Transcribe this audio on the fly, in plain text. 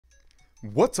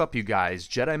What's up, you guys?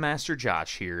 Jedi Master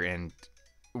Josh here, and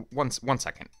one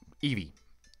second. Evie,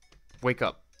 wake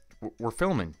up. We're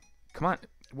filming. Come on.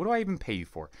 What do I even pay you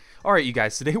for? Alright, you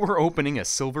guys, today we're opening a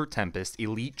Silver Tempest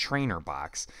Elite Trainer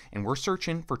box, and we're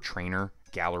searching for Trainer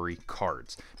Gallery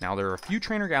cards. Now, there are a few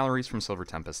Trainer Galleries from Silver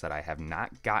Tempest that I have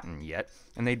not gotten yet,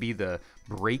 and they'd be the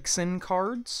Breaksin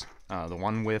cards, the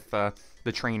one with the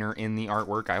trainer in the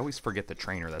artwork. I always forget the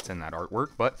trainer that's in that artwork,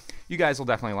 but you guys will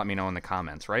definitely let me know in the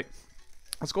comments, right?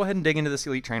 Let's go ahead and dig into this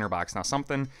Elite Trainer box. Now,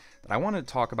 something that I wanted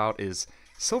to talk about is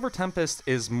Silver Tempest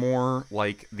is more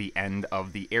like the end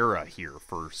of the era here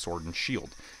for Sword and Shield.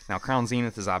 Now, Crown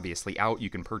Zenith is obviously out. You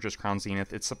can purchase Crown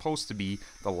Zenith. It's supposed to be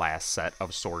the last set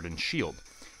of Sword and Shield.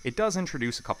 It does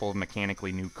introduce a couple of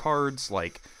mechanically new cards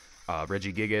like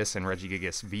Regigigas and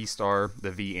Regigigas V-Star, the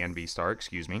V and V-Star,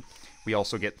 excuse me. We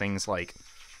also get things like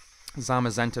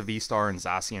Zamazenta V-Star and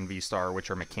Zacian V-Star,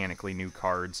 which are mechanically new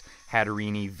cards.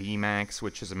 Hatterini V-Max,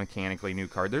 which is a mechanically new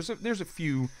card. There's a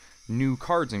few new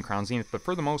cards in Crown Zenith, but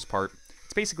for the most part,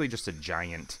 it's basically just a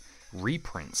giant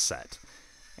reprint set.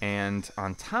 And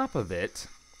on top of it,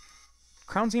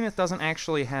 Crown Zenith doesn't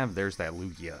actually have... There's that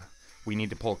Lugia. We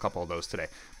need to pull a couple of those today.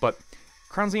 But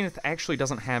Crown Zenith actually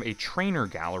doesn't have a Trainer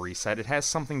Gallery set. It has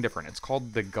something different. It's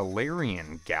called the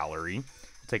Galarian Gallery.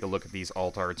 Take a look at these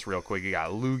alt arts real quick. You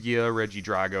got Lugia,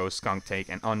 Regidrago, Skunktake,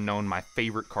 and Unknown, my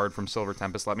favorite card from Silver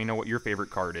Tempest. Let me know what your favorite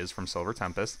card is from Silver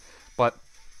Tempest. But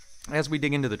as we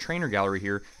dig into the Trainer Gallery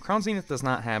here, Crown Zenith does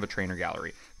not have a Trainer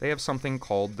Gallery. They have something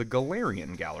called the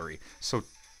Galarian Gallery. So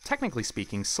technically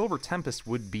speaking, Silver Tempest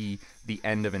would be the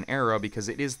end of an era because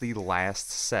it is the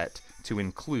last set to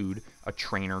include a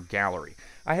Trainer Gallery.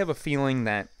 I have a feeling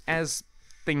that as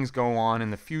things go on in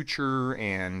the future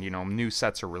and, you know, new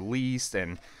sets are released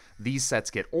and these sets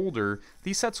get older,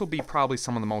 these sets will be probably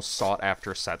some of the most sought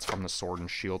after sets from the Sword and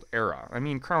Shield era. I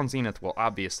mean, Crown Zenith will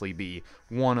obviously be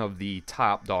one of the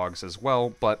top dogs as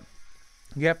well, but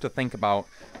you have to think about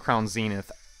Crown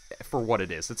Zenith for what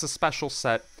it is. It's a special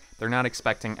set. They're not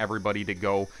expecting everybody to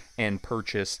go and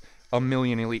purchase a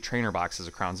million Elite Trainer boxes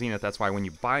of Crown Zenith. That's why when you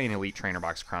buy an Elite Trainer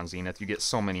box of Crown Zenith, you get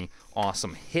so many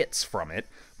awesome hits from it.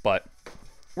 But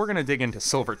we're going to dig into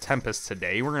Silver Tempest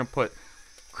today. We're going to put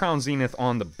Crown Zenith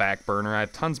on the back burner. I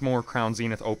have tons more Crown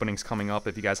Zenith openings coming up.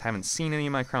 If you guys haven't seen any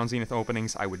of my Crown Zenith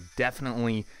openings, I would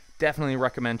definitely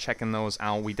recommend checking those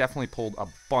out. We definitely pulled a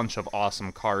bunch of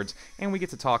awesome cards, and we get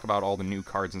to talk about all the new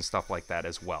cards and stuff like that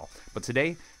as well. But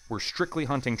today, we're strictly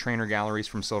hunting Trainer Galleries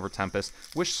from Silver Tempest.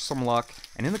 Wish some luck,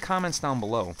 and in the comments down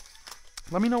below,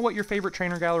 let me know what your favorite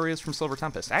Trainer Gallery is from Silver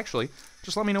Tempest. Actually,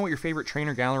 just let me know what your favorite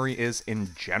Trainer Gallery is in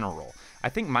general. I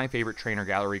think my favorite Trainer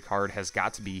Gallery card has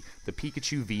got to be the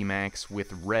Pikachu VMAX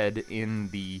with red in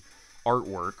the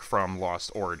artwork from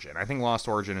Lost Origin. I think Lost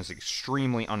Origin is an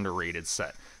extremely underrated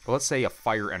set. But let's say a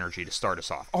Fire Energy to start us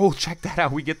off. Oh, check that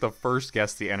out. We get the first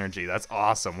Guesty Energy. That's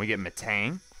awesome. We get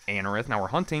Metang, Anorith. Now we're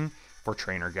hunting for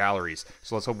Trainer Galleries,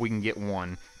 so let's hope we can get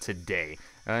one today.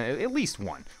 At least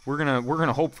one. We're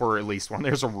gonna hope for at least one.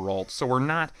 There's a Ralt, so we're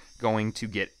not going to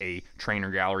get a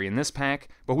Trainer Gallery in this pack,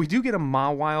 but we do get a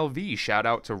Mawile V. Shout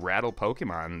out to Rattle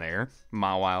Pokemon there.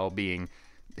 Mawile being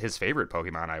his favorite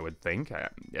Pokemon, I would think.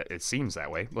 It seems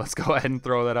that way. Let's go ahead and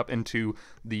throw that up into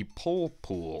the pull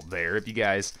pool there. If you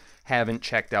guys haven't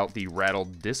checked out the Rattle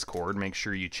Discord, make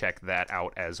sure you check that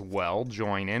out as well.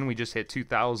 Join in. We just hit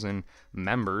 2,000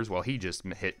 members. Well, he just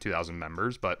hit 2,000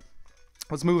 members, but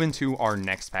let's move into our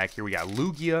next pack here. We got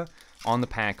Lugia on the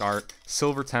pack art,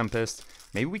 Silver Tempest.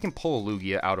 Maybe we can pull a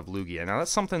Lugia out of Lugia. Now,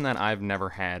 that's something that I've never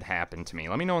had happen to me.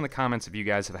 Let me know in the comments if you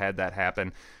guys have had that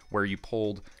happen, where you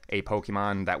pulled a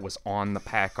Pokemon that was on the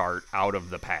pack art out of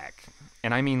the pack.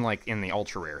 And I mean like in the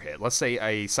ultra rare hit. Let's say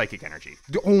a Psychic Energy.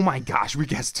 Oh my gosh, we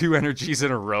guessed 2 energies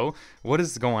in a row. What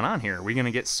is going on here? Are we going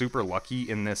to get super lucky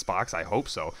in this box? I hope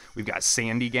so. We've got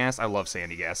Sandygas. I love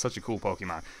Sandygas. Such a cool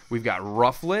Pokemon. We've got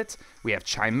Rufflet. We have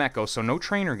Chimecho, so no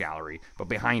Trainer Gallery. But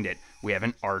behind it, we have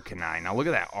an Arcanine. Now look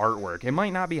at that artwork. It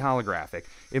might not be holographic.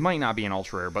 It might not be an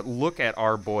ultra rare, but look at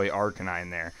our boy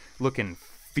Arcanine there. Looking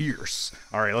fierce.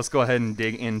 Alright, let's go ahead and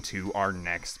dig into our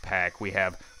next pack. We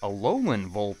have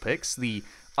Alolan Vulpix, the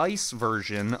ice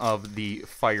version of the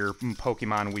fire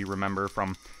Pokemon we remember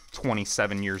from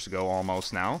 27 years ago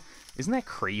almost now. Isn't that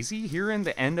crazy? Here in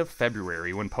the end of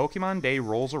February, when Pokemon Day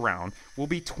rolls around, we'll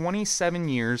be 27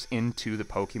 years into the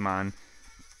Pokemon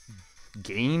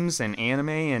games and anime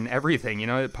and everything. You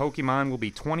know, Pokemon will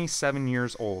be 27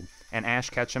 years old, and Ash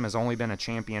Ketchum has only been a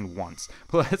champion once.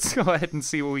 But let's go ahead and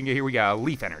see what we can get here. We got a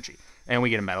Leaf Energy, and we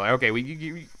get a Metal. Okay,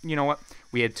 you know what?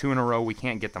 We had 2 in a row. We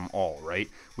can't get them all, right?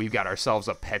 We've got ourselves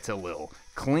a Petilil,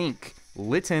 Clink,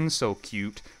 Litten, so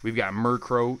cute. We've got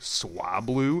Murkrow,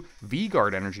 Swablu,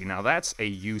 V-Guard energy. Now that's a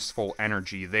useful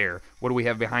energy there. What do we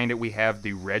have behind it? We have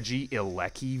the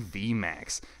Regieleki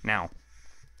VMAX. Now,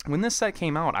 when this set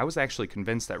came out, I was actually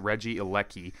convinced that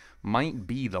Regieleki might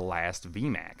be the last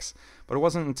VMAX. But it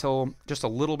wasn't until just a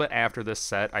little bit after this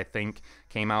set, I think,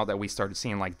 came out that we started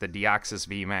seeing like the Deoxys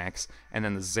VMAX, and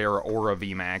then the Zeraora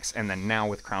VMAX, and then now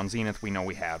with Crown Zenith, we know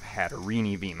we have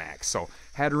Hatterene VMAX. So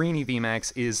Hatterene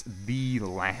VMAX is the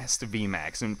last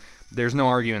VMAX, and there's no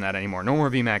arguing that anymore. No more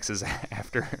VMAXs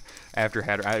after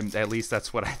Hatter. At least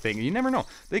that's what I think. You never know.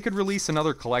 They could release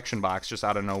another collection box just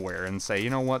out of nowhere and say, you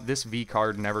know what, this V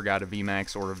card never got a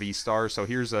VMAX or a V-Star, so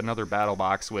here's another battle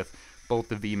box with both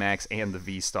the VMAX and the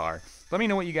V-Star. Let me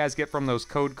know what you guys get from those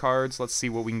code cards. Let's see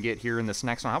what we can get here in this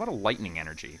next one. How about a lightning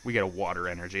energy? We get a water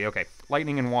energy. Okay,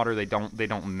 lightning and water, they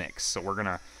don't mix, so we're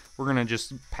gonna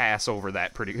just pass over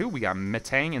that pretty. Ooh, we got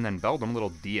Metang and then Beldum,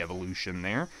 little de-evolution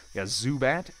there. We got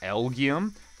Zubat,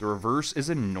 Elgium. The reverse is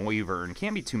a Noivern.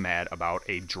 Can't be too mad about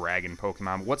a dragon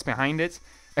Pokemon. What's behind it?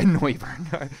 A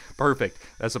Noivern. Perfect.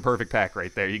 That's a perfect pack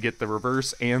right there. You get the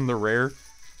reverse and the rare.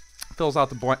 Fills out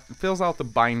the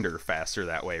binder faster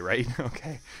that way, right?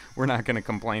 Okay, we're not going to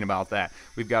complain about that.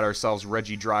 We've got ourselves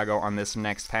Regidrago on this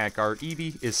next pack art.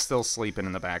 Eevee is still sleeping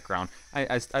in the background.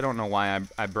 I don't know why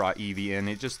I brought Eevee in.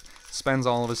 It just spends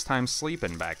all of his time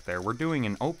sleeping back there. We're doing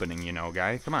an opening, you know,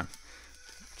 guy. Come on.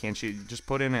 Can't you just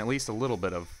put in at least a little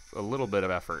bit of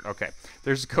effort? Okay,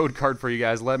 there's a code card for you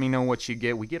guys. Let me know what you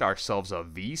get. We get ourselves a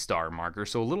V-Star marker,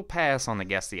 so a little pass on the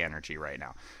Guess the Energy right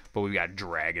now. But we've got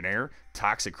Dragonair,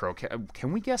 Toxicroak.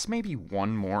 Can we guess maybe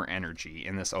one more energy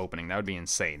in this opening? That would be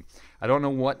insane. I don't know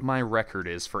what my record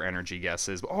is for energy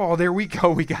guesses. Oh, there we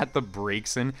go. We got the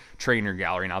Braixen Trainer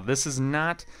Gallery. Now, this is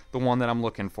not the one that I'm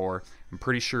looking for. I'm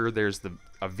pretty sure there's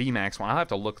a VMAX one. I'll have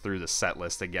to look through the set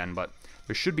list again, but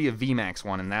there should be a VMAX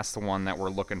one, and that's the one that we're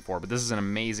looking for. But this is an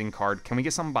amazing card. Can we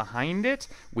get something behind it?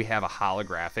 We have a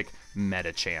holographic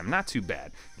Medicham. Not too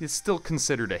bad. It's still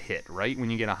considered a hit, right? When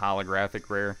you get a holographic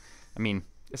rare. I mean,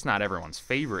 it's not everyone's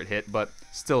favorite hit, but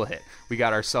still a hit. We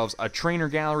got ourselves a Trainer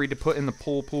Gallery to put in the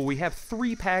pull pool. We have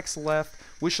 3 packs left.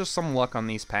 Wish us some luck on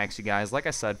these packs, you guys. Like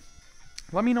I said,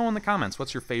 let me know in the comments,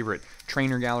 what's your favorite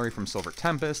Trainer Gallery from Silver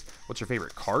Tempest? What's your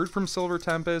favorite card from Silver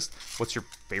Tempest? What's your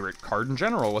favorite card in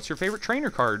general? What's your favorite Trainer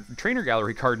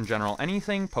Gallery card in general?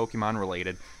 Anything Pokemon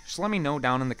related, just let me know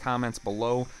down in the comments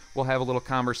below. We'll have a little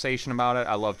conversation about it.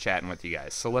 I love chatting with you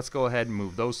guys. So let's go ahead and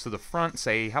move those to the front.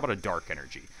 Say, how about a Dark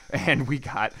Energy? And we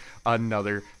got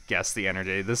another Guess the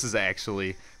Energy. This is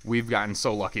actually, we've gotten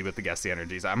so lucky with the Guess the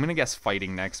Energies. I'm going to guess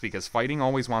Fighting next because Fighting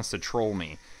always wants to troll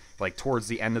me, like towards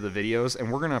the end of the videos, and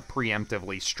we're going to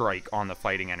preemptively strike on the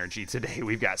Fighting Energy today.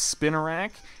 We've got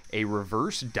Spinarak, a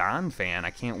reverse Donphan.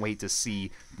 I can't wait to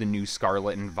see the new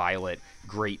Scarlet and Violet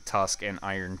Great Tusk and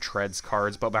Iron Treads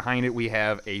cards, but behind it we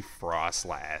have a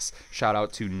Frostlass. Shout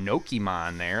out to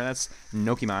Nokimon there. That's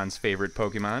Nokimon's favorite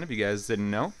Pokemon, if you guys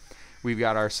didn't know. We've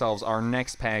got ourselves our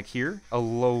next pack here, a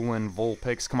Alolan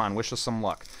Vulpix. Come on, wish us some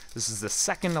luck. This is the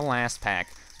second to last pack,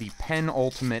 the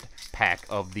penultimate pack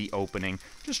of the opening.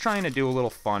 Just trying to do a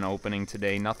little fun opening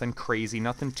today. Nothing crazy,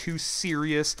 nothing too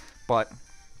serious, but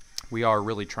we are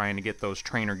really trying to get those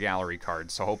Trainer Gallery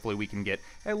cards, so hopefully we can get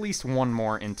at least one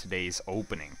more in today's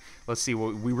opening. Let's see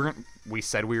what we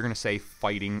said we were going to say.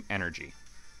 Fighting Energy.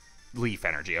 Leaf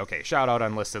Energy. Okay, shout out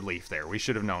Unlisted Leaf there. We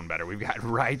should have known better. We've got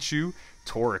Raichu,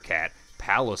 Torracat,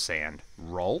 Palossand,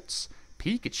 Ralts,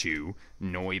 Pikachu,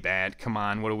 Noibat. Come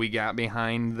on, what do we got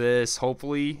behind this?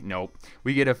 Hopefully, nope.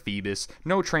 We get a Phoebus.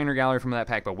 No Trainer Gallery from that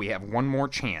pack, but we have one more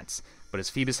chance. But is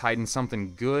Phoebus hiding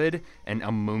something good? And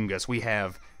Amoonguss. We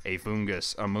have a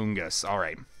Fungus, Amoonguss. All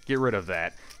right, get rid of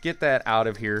that. Get that out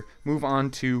of here. Move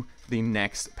on to the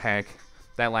next pack.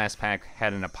 That last pack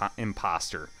had an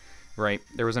imposter. Right,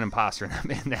 there was an imposter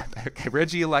in that pack. Okay,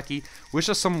 Regieleki, wish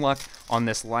us some luck on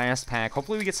this last pack.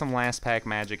 Hopefully we get some last pack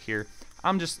magic here.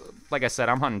 I'm just, like I said,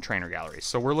 I'm hunting Trainer Galleries,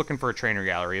 so we're looking for a Trainer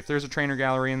Gallery. If there's a Trainer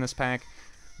Gallery in this pack,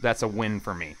 that's a win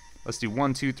for me. Let's do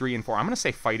 1, 2, 3, and 4. I'm going to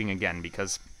say Fighting again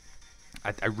because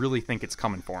I really think it's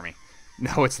coming for me.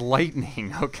 No, it's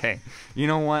Lightning. Okay. You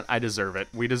know what? I deserve it.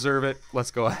 We deserve it. Let's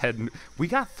go ahead. And we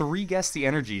got 3 Guess the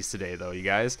Energies today, though, you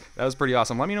guys. That was pretty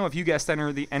awesome. Let me know if you guessed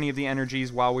any of the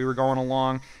energies while we were going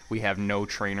along. We have no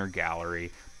Trainer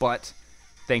Gallery. But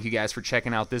thank you guys for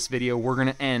checking out this video. We're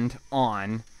going to end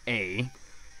on a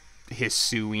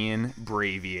Hisuian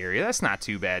Braviary. That's not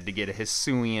too bad to get a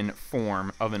Hisuian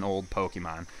form of an old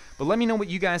Pokemon. But let me know what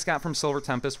you guys got from Silver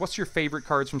Tempest. What's your favorite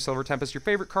cards from Silver Tempest? Your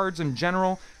favorite cards in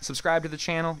general? Subscribe to the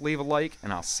channel, leave a like,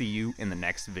 and I'll see you in the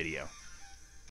next video.